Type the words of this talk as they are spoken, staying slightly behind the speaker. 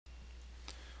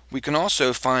we can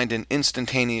also find an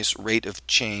instantaneous rate of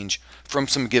change from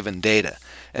some given data.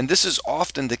 And this is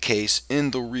often the case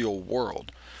in the real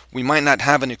world. We might not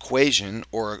have an equation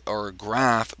or a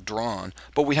graph drawn,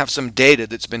 but we have some data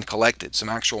that's been collected, some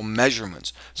actual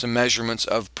measurements, some measurements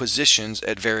of positions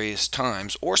at various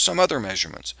times, or some other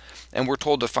measurements. And we're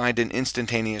told to find an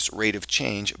instantaneous rate of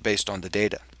change based on the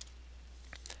data.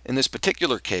 In this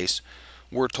particular case,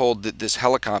 we're told that this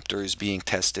helicopter is being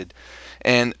tested,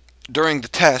 and during the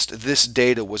test, this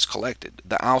data was collected,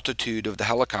 the altitude of the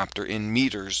helicopter in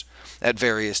meters at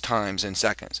various times and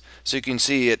seconds. So you can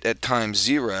see at time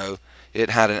 0,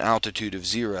 it had an altitude of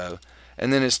 0,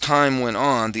 and then as time went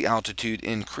on, the altitude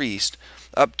increased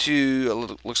up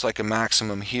to, looks like a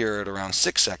maximum here at around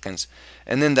 6 seconds,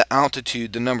 and then the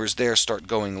altitude, the numbers there start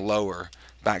going lower,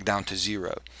 back down to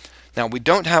 0. Now we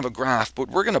don't have a graph, but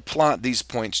we're going to plot these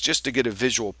points just to get a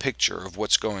visual picture of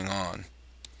what's going on.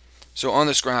 So on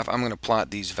this graph, I'm going to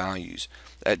plot these values.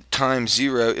 At time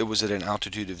 0, it was at an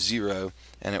altitude of 0,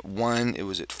 and at 1, it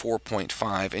was at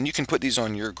 4.5, and you can put these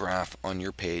on your graph on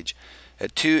your page.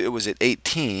 At 2, it was at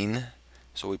 18,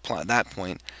 so we plot that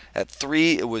point. At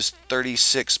 3, it was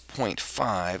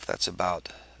 36.5, that's about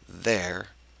there.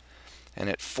 And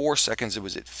at 4 seconds, it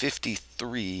was at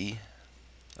 53,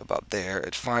 about there.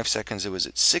 At 5 seconds, it was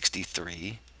at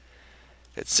 63.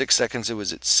 At 6 seconds, it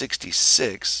was at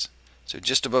 66. So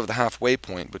just above the halfway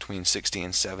point between 60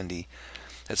 and 70.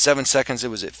 At 7 seconds, it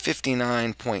was at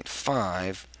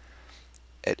 59.5.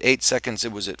 At 8 seconds,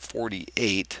 it was at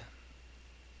 48.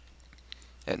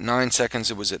 At 9 seconds,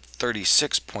 it was at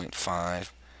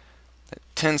 36.5. At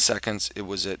 10 seconds, it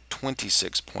was at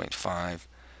 26.5.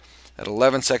 At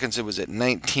 11 seconds, it was at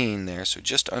 19 there, so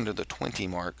just under the 20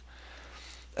 mark.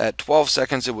 At 12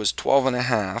 seconds, it was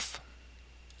 12.5.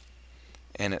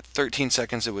 And at 13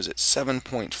 seconds, it was at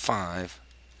 7.5.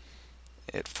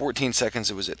 At 14 seconds,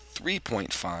 it was at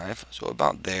 3.5, so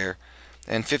about there.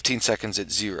 And 15 seconds at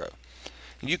 0.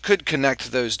 You could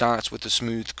connect those dots with a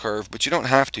smooth curve, but you don't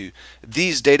have to.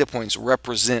 These data points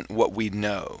represent what we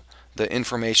know, the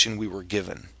information we were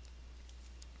given.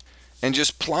 And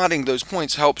just plotting those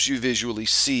points helps you visually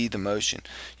see the motion.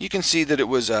 You can see that it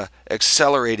was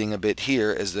accelerating a bit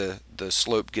here as the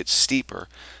slope gets steeper,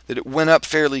 that it went up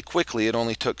fairly quickly. It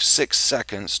only took 6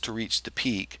 seconds to reach the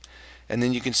peak. And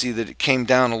then you can see that it came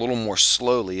down a little more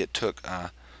slowly. It took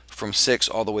from 6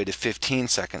 all the way to 15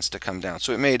 seconds to come down.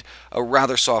 So it made a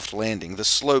rather soft landing. The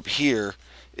slope here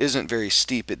isn't very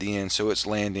steep at the end, so it's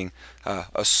landing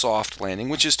a soft landing,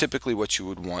 which is typically what you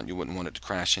would want. You wouldn't want it to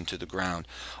crash into the ground.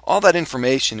 All that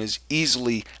information is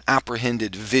easily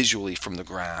apprehended visually from the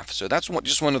graph. So that's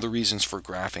just one of the reasons for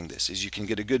graphing this, is you can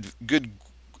get a good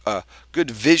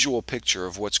visual picture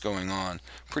of what's going on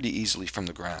pretty easily from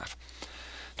the graph.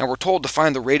 Now we're told to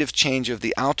find the rate of change of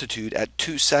the altitude at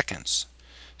 2 seconds.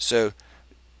 So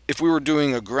if we were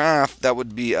doing a graph, that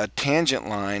would be a tangent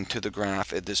line to the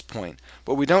graph at this point.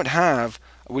 But we don't have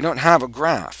a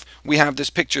graph. We have this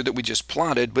picture that we just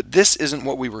plotted, but this isn't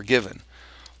what we were given.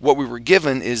 What we were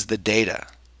given is the data.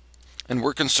 And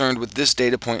we're concerned with this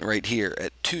data point right here.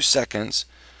 At 2 seconds,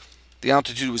 the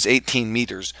altitude was 18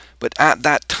 meters. But at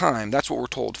that time, that's what we're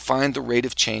told, find the rate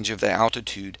of change of the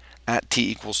altitude at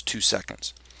t equals 2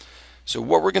 seconds. So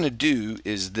what we're going to do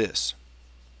is this.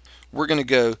 We're going to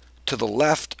go to the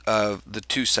left of the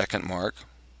 2 second mark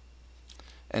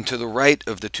and to the right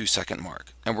of the 2 second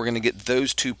mark, and we're going to get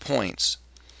those 2 points,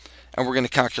 and we're going to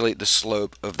calculate the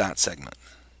slope of that segment.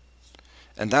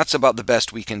 And that's about the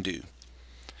best we can do.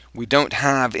 We don't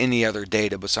have any other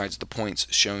data besides the points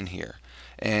shown here,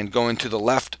 and going to the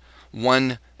left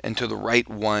 1 and to the right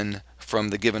 1 from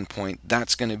the given point,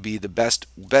 that's going to be the best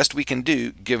we can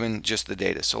do given just the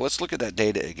data. So let's look at that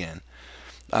data again.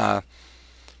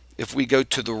 If we go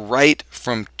to the right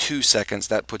from 2 seconds,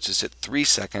 that puts us at 3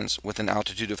 seconds with an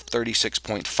altitude of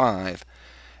 36.5.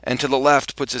 And to the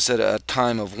left puts us at a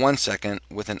time of 1 second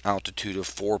with an altitude of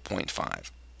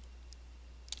 4.5.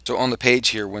 So on the page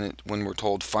here, when we're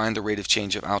told find the rate of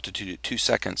change of altitude at 2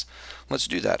 seconds, let's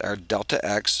do that. Our delta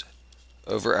x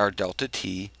over our delta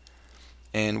t,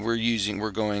 and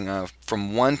we're going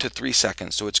from 1 to 3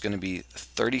 seconds, so it's going to be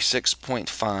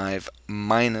 36.5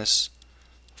 minus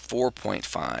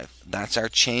 4.5. That's our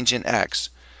change in x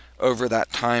over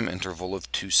that time interval of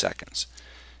 2 seconds.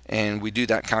 And we do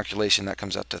that calculation, that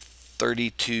comes out to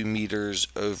 32 meters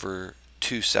over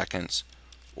 2 seconds,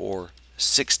 or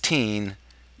 16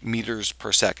 meters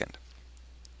per second.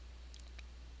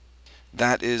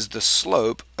 That is the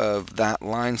slope of that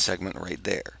line segment right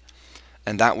there.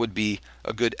 And that would be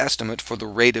a good estimate for the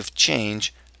rate of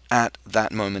change at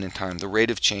that moment in time, the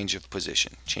rate of change of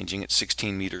position, changing at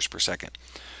 16 meters per second.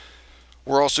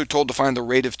 We're also told to find the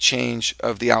rate of change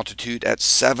of the altitude at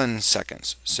 7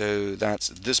 seconds. So that's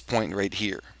this point right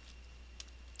here.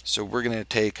 So we're going to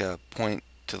take a point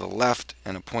to the left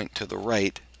and a point to the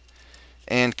right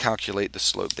and calculate the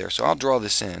slope there. So I'll draw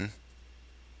this in.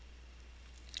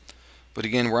 But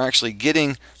again, we're actually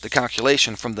getting the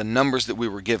calculation from the numbers that we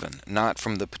were given, not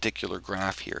from the particular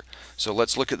graph here. So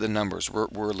let's look at the numbers.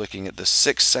 We're looking at the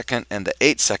 6-second and the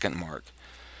 8-second mark.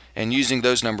 And using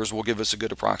those numbers will give us a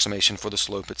good approximation for the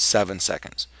slope at 7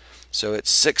 seconds. So at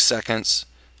 6 seconds,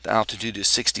 the altitude is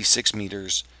 66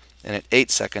 meters, and at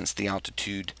 8 seconds, the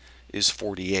altitude is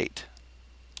 48.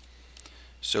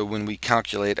 So when we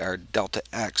calculate our delta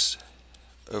x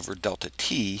over delta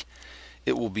t,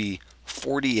 it will be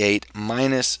 48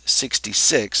 minus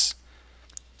 66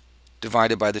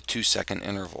 divided by the 2-second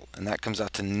interval. And that comes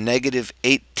out to negative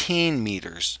 18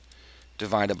 meters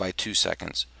divided by 2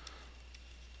 seconds,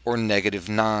 or negative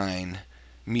 9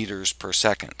 meters per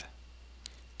second.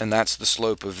 And that's the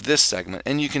slope of this segment,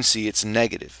 and you can see it's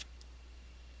negative.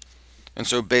 And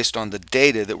so based on the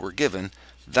data that we're given,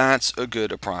 that's a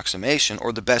good approximation,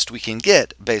 or the best we can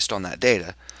get based on that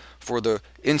data, for the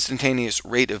instantaneous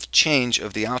rate of change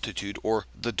of the altitude, or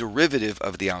the derivative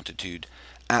of the altitude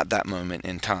at that moment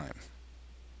in time.